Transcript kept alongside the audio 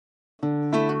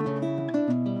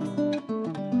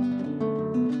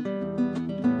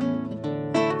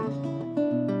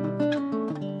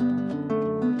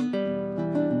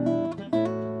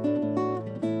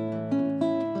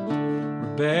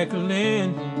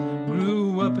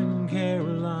Grew up in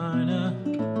Carolina,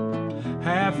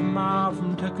 half a mile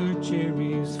from Tucker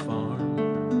Cherry's farm.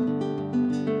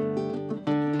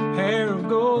 Hair of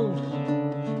gold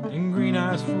and green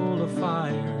eyes full of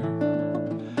fire,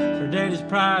 her daddy's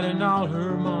pride and all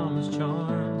her mama's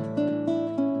charm.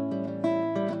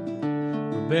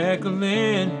 Rebecca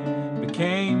Lynn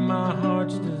became my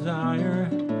heart's desire,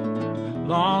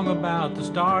 long about the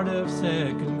start of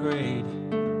second grade.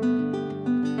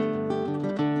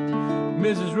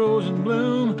 Mrs.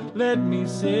 Rosenblum let me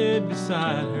sit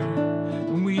beside her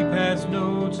when we passed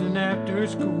notes and after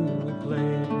school we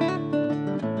played.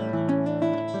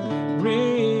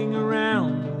 Ring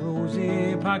around the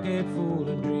rosy pocket full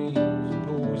of dreams and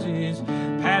posies,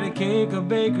 pat a cake, a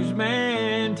baker's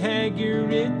man, tag your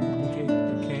it and kick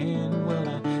the can. Well,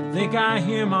 I think I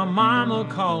hear my mama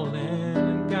calling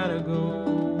and gotta go.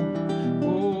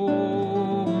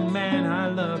 Oh man, I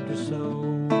loved her so.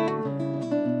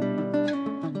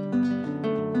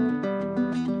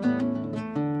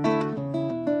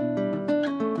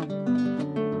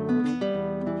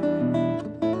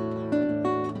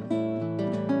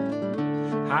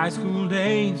 High school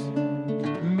days,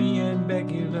 me and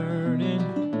Becky learning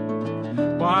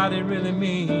what it really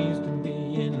means to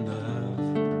be in love.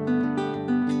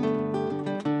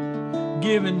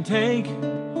 Give and take,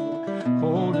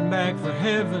 holding back for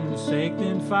heaven's sake,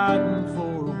 then fighting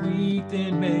for a week,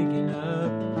 then making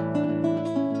up.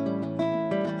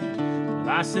 Well,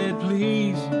 I said,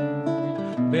 please,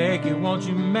 Becky, won't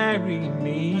you marry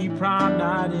me? Prom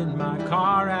night in my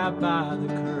car out by the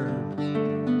curb.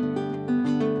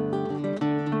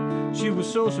 She was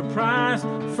so surprised.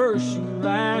 First she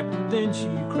laughed, then she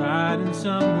cried, and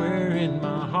somewhere in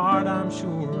my heart I'm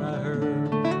sure I heard.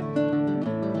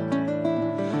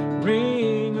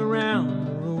 Ring around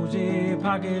the rosy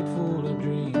pocket full of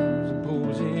dreams and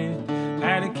posies,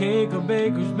 pat a cake, a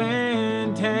baker's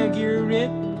man, tag your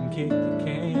it and kick the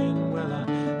can. Well,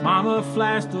 mama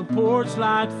flashed the porch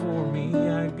light for me,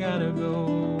 I gotta go.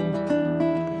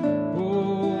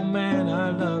 Oh man, I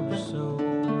love her so.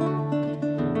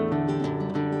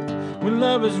 When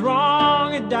love is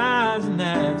wrong, it dies, and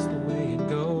that's the way it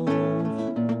goes.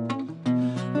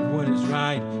 But when it's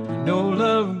right, you know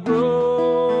love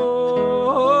grows.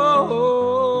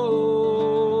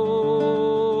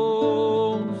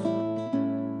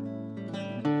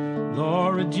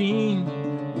 Laura Jean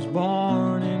was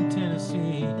born in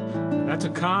Tennessee. That's a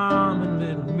common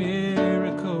little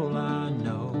miracle, I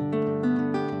know.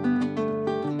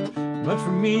 But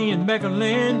for me and Becca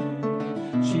Lynn,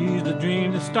 she's the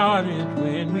dream that started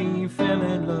when we fell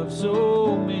in love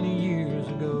so many years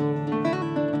ago.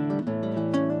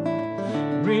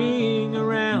 Ring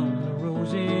around the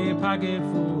rosy pocket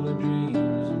full of dreams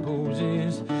and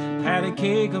posies, pat a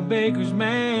cake, a baker's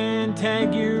man,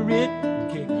 tag your it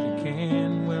and kick the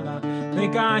can. Well, I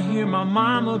think I hear my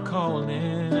mama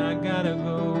calling, I gotta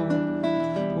go.